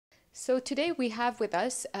So today we have with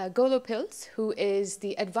us Golo Pilz, who is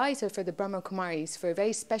the advisor for the Brahma Kumaris for a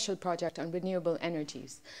very special project on renewable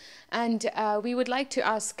energies. And we would like to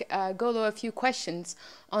ask Golo a few questions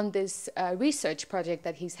on this research project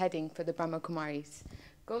that he's heading for the Brahma Kumaris.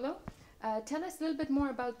 Golo, tell us a little bit more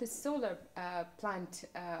about this solar plant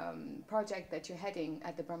project that you're heading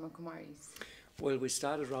at the Brahma Kumaris. Well, we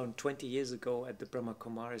started around 20 years ago at the Brahma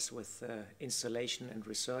Kumaris with installation and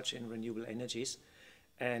research in renewable energies.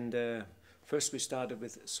 And first we started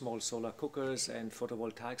with small solar cookers and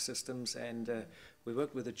photovoltaic systems, and we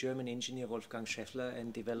worked with a German engineer, Wolfgang Scheffler,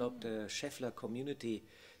 and developed Scheffler community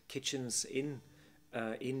kitchens in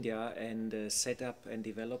India, and set up and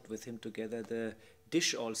developed with him together the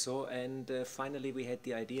dish also. And finally we had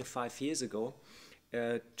the idea 5 years ago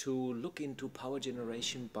to look into power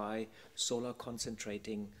generation by solar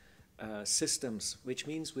concentrating systems, which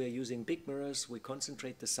means we are using big mirrors, we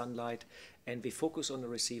concentrate the sunlight, and we focus on the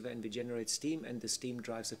receiver, and we generate steam, and the steam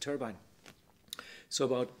drives a turbine. So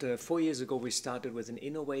about 4 years ago we started with an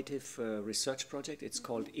innovative research project. It's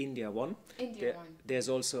called India One. There's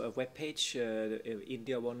also a web page,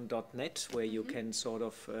 indiaone.net, where you can sort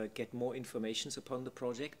of get more information upon the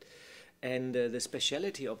project. And the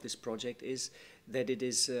speciality of this project is that it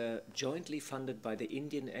is jointly funded by the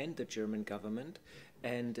Indian and the German government.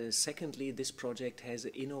 And secondly, this project has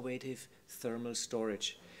an innovative thermal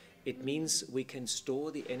storage. It means we can store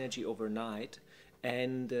the energy overnight,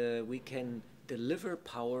 and we can deliver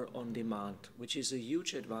power on demand, which is a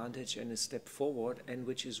huge advantage and a step forward, and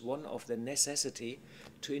which is one of the necessity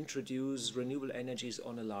to introduce renewable energies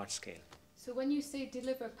on a large scale. So when you say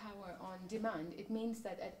deliver power on demand, it means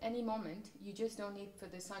that at any moment you just don't need for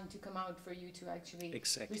the sun to come out for you to actually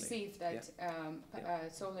receive that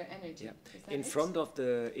solar energy. Yeah. In front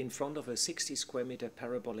of a 60 square meter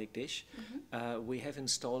parabolic dish, we have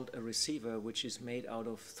installed a receiver which is made out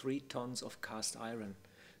of 3 tons of cast iron.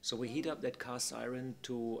 So we heat up that cast iron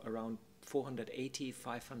to around 480,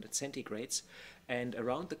 500 centigrades, and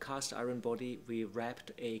around the cast iron body we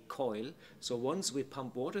wrapped a coil. So once we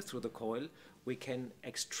pump water through the coil, we can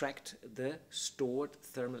extract the stored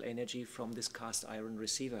thermal energy from this cast iron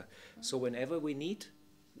receiver. So whenever we need,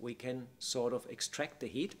 we can sort of extract the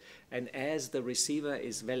heat, and as the receiver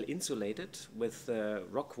is well insulated with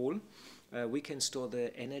rock wool, we can store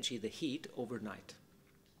the energy, the heat, overnight.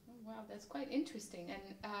 Wow, that's quite interesting.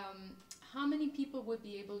 And how many people would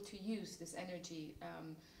be able to use this energy?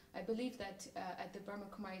 I believe that at the Brahma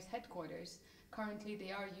Kumaris headquarters, currently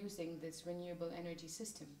they are using this renewable energy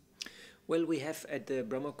system. Well, we have at the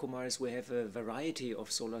Brahma Kumaris, we have a variety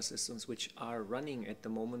of solar systems which are running at the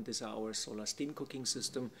moment. This is our solar steam cooking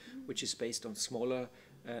system, which is based on smaller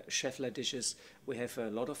Scheffler dishes. We have a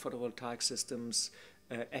lot of photovoltaic systems.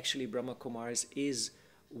 Actually, Brahma Kumaris is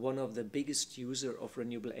one of the biggest user of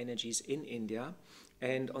renewable energies in India.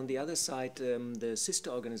 And on the other side, the sister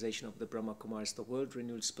organization of the Brahma Kumaris, the World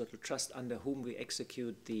Renewable Spiritual Trust, under whom we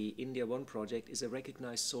execute the India One project, is a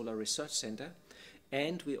recognized solar research center.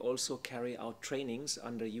 And we also carry out trainings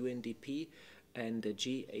under UNDP and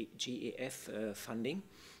GEF funding,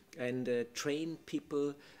 and train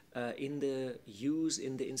people in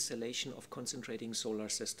the installation of concentrating solar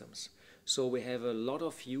systems. So we have a lot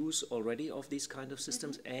of use already of these kind of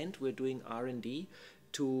systems, and we're doing R&D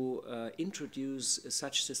to introduce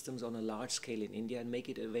such systems on a large scale in India and make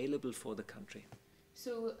it available for the country.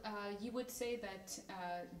 So you would say that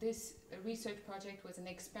this research project was an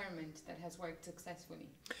experiment that has worked successfully?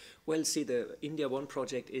 Well, see, the India One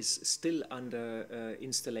project is still under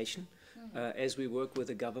installation. As we work with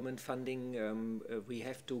the government funding, we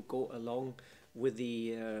have to go along with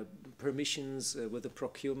the permissions, with the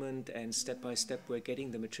procurement, and step by step we're getting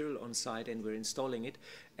the material on site and we're installing it,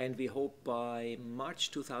 and we hope by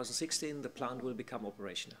March 2016 the plant will become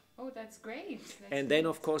operational. Oh, that's great. Then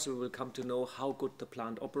of course we will come to know how good the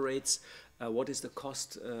plant operates, what is the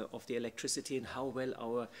cost of the electricity, and how well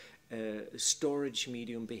our storage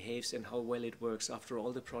medium behaves and how well it works. After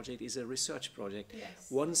all, the project is a research project. Yes.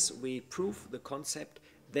 Once we prove the concept,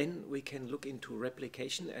 then we can look into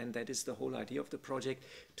replication, and that is the whole idea of the project,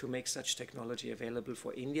 to make such technology available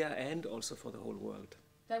for India and also for the whole world.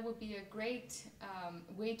 That would be a great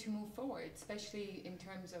way to move forward, especially in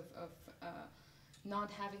terms of not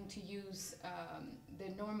having to use the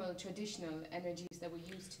normal traditional energies that we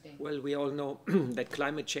use today. Well, we all know that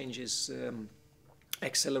climate change is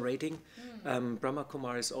accelerating. Brahma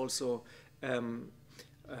Kumaris also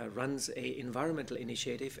runs an environmental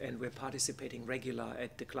initiative, and we're participating regular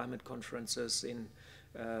at the climate conferences in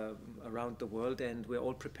around the world, and we're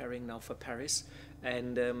all preparing now for Paris.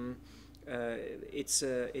 And it's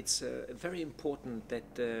very important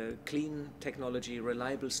that clean technology,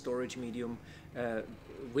 reliable storage medium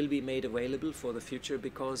will be made available for the future,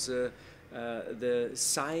 because the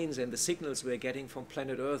signs and the signals we're getting from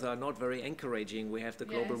planet Earth are not very encouraging. We have the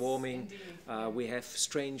global warming, we have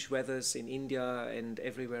strange weathers in India and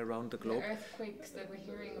everywhere around the globe. The earthquakes that we're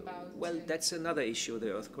hearing about. Well, that's another issue,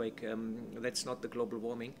 the earthquake. That's not the global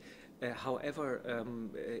warming. However,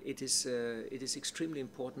 it is extremely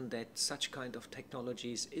important that such kind of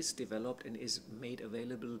technologies is developed and is made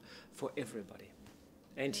available for everybody.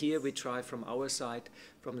 And here we try from our side,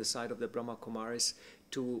 from the side of the Brahma Kumaris,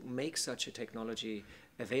 to make such a technology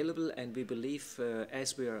available. And we believe,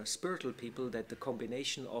 as we are spiritual people, that the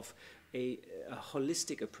combination of a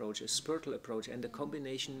holistic approach, a spiritual approach, and the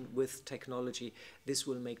combination with technology, this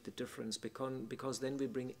will make the difference, because then we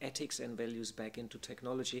bring ethics and values back into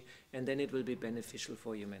technology, and then it will be beneficial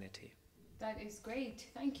for humanity. That is great.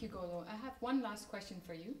 Thank you, Golo. I have one last question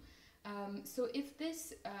for you. So if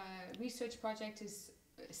this research project is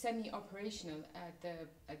semi-operational at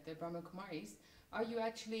the Brahma Kumaris, are you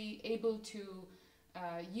actually able to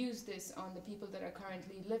use this on the people that are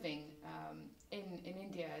currently living in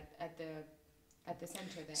India at the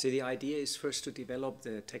center there? So the idea is first to develop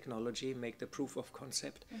the technology, make the proof of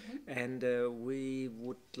concept, and we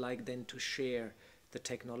would like then to share the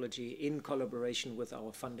technology in collaboration with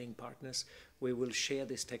our funding partners. We will share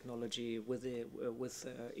this technology with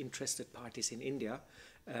interested parties in India,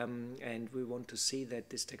 and we want to see that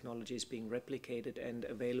this technology is being replicated and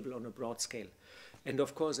available on a broad scale. And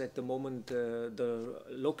of course, at the moment, the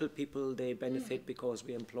local people, they benefit because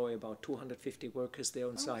we employ about 250 workers there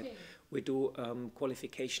on site. We do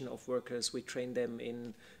qualification of workers. We train them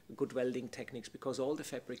in good welding techniques, because all the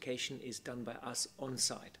fabrication is done by us on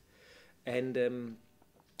site. And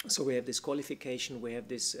so we have this qualification, we have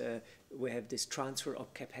this transfer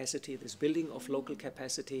of capacity, this building of local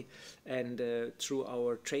capacity, and through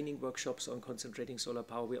our training workshops on concentrating solar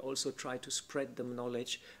power, we also try to spread the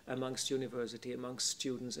knowledge amongst university, amongst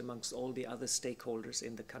students, amongst all the other stakeholders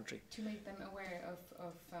in the country. To make them aware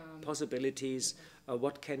of possibilities,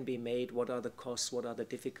 what can be made, what are the costs, what are the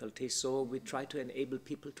difficulties. So we try to enable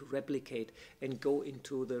people to replicate and go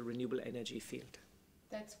into the renewable energy field.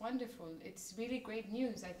 That's wonderful. It's really great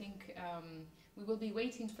news. I think we will be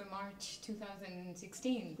waiting for March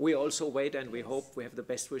 2016. We also wait, and we hope, we have the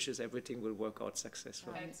best wishes, everything will work out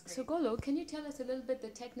successfully. So Golo, can you tell us a little bit the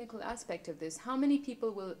technical aspect of this? How many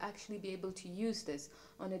people will actually be able to use this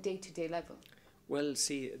on a day-to-day level? Well,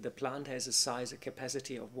 see, the plant has a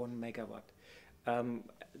capacity of 1 megawatt.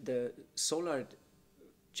 The solar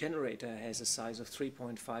generator has a size of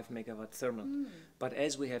 3.5 megawatt thermal. But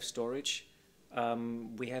as we have storage,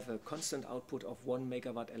 we have a constant output of 1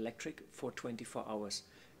 megawatt electric for 24 hours,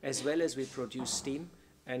 as well as we produce steam,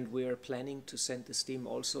 and we are planning to send the steam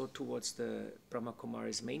also towards the Brahma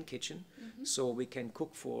Kumaris main kitchen, so we can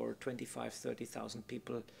cook for 25,000-30,000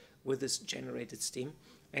 people with this generated steam,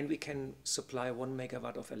 and we can supply 1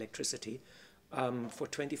 megawatt of electricity for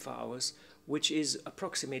 24 hours, which is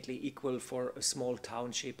approximately equal for a small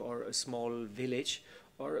township or a small village,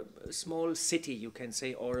 or a small city, you can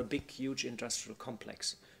say, or a big, huge industrial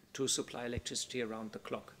complex to supply electricity around the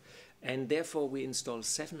clock. And therefore, we install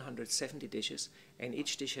 770 dishes, and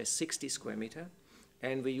each dish has 60 square meters,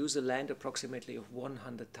 and we use a land approximately of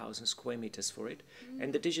 100,000 square meters for it,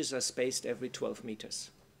 and the dishes are spaced every 12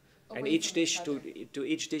 meters. And each dish,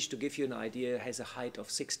 to give you an idea, has a height of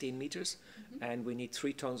 16 meters, and we need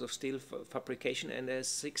 3 tons of steel for fabrication, and there's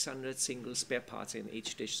 600 single spare parts in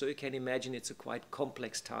each dish. So you can imagine it's a quite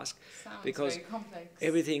complex task. Sounds because very complex.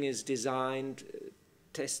 Everything is designed,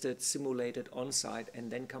 tested, simulated on site, and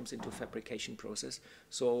then comes into fabrication process.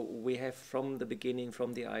 So we have from the beginning,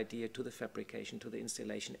 from the idea to the fabrication to the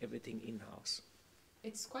installation, everything in-house.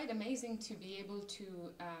 It's quite amazing to be able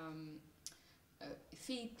to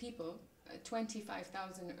feed people,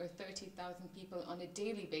 25,000 or 30,000 people on a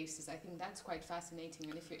daily basis. I think that's quite fascinating,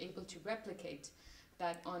 and if you're able to replicate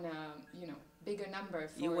that on a bigger number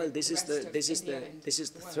for well, this is the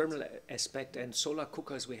world. thermal aspect, and solar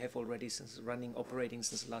cookers we have already operating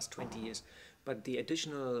since the last 20 years. But the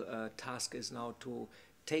additional task is now to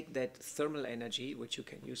take that thermal energy, which you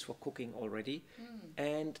can use for cooking already,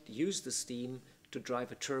 and use the steam to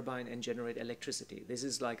drive a turbine and generate electricity. This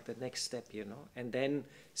is like the next step, and then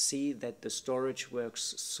see that the storage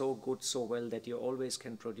works so good, so well, that you always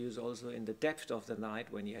can produce also in the depth of the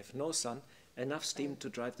night when you have no sun, enough steam to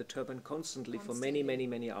drive the turbine constantly for many, many,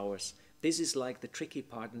 many hours. This is like the tricky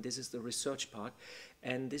part, and this is the research part,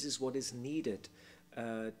 and this is what is needed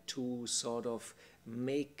to sort of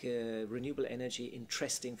make renewable energy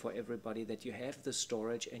interesting for everybody, that you have the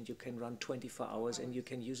storage and you can run 24 hours and you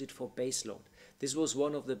can use it for base load. This was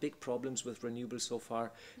one of the big problems with renewables so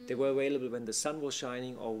far. They were available when the sun was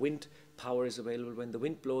shining, or wind power is available when the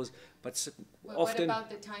wind blows, but often... What about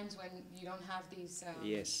the times when you don't have these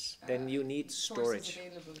yes, then you need storage.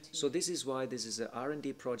 So this is why this is an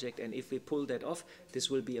R&D project, and if we pull that off, this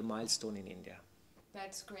will be a milestone in India.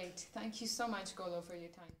 That's great. Thank you so much, Golo, for your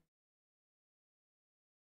time.